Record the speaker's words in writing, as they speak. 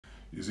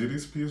You see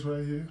this piece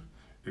right here?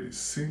 It is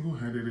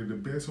single-handedly the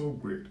best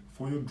upgrade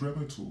for your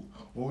Dremel tool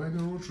or any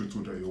rotary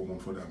tool that you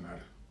want for that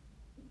matter.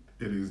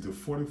 It is the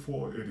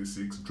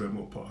 4486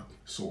 Dremel part.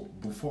 So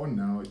before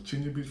now,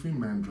 changing between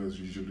mandrels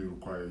usually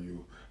require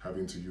you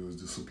having to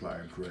use the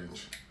supplied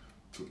wrench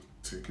to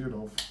take it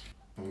off,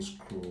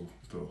 unscrew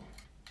the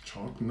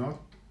chalk nut,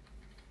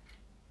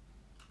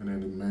 and then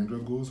the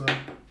mandrel goes out.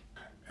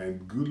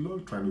 And good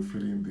luck trying to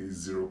fit in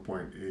this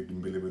 0.8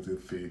 millimeter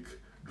thick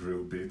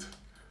drill bit.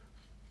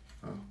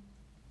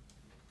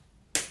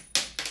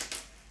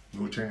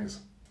 No chance.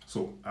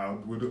 So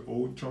out with the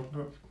old chalk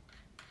nut.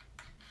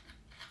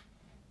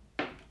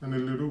 And a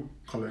little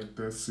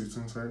collector sits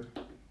inside.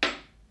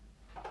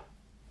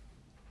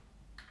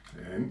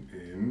 And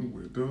in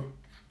with the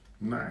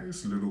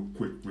nice little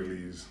quick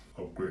release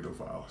upgrade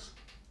of ours.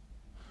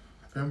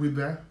 And with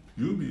that,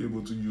 you'll be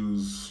able to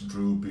use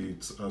drill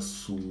bits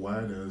as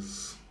wide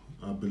as,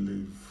 I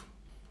believe,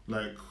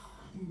 like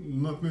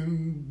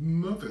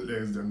nothing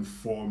less than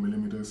 4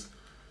 millimeters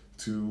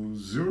to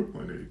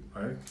 0.8,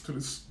 right? To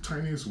the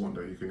tiniest one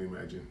that you can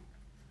imagine.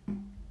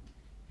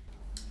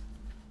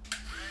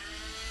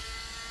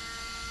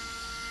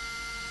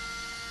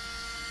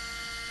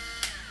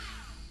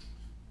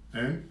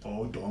 And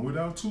all done with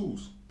our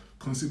tools.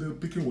 Consider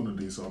picking one of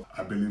these up.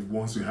 I believe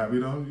once you have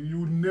it on,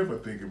 you would never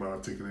think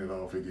about taking it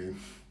off again.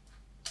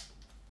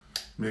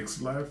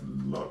 Makes life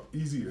a lot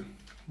easier.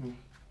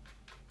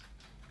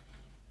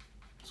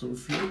 So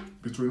if you're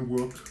between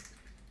work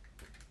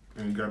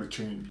and you gotta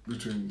change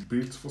between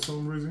bits for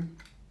some reason,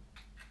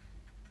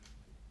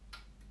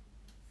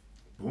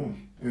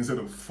 boom. Instead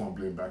of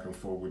fumbling back and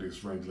forth with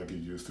this wrench like you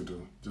used to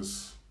do,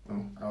 just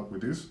out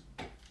with this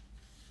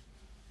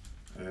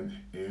and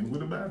in with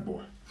the bad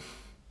boy.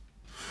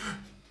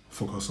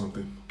 Forgot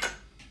something.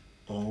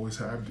 Always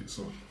have this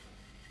on.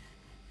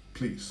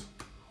 Please,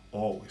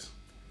 always.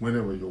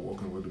 Whenever you're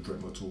working with a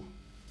Dremel tool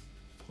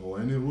or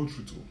any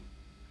rotary tool,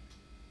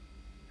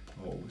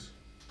 always.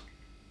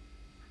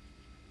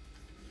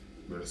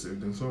 Better safe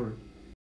than sorry.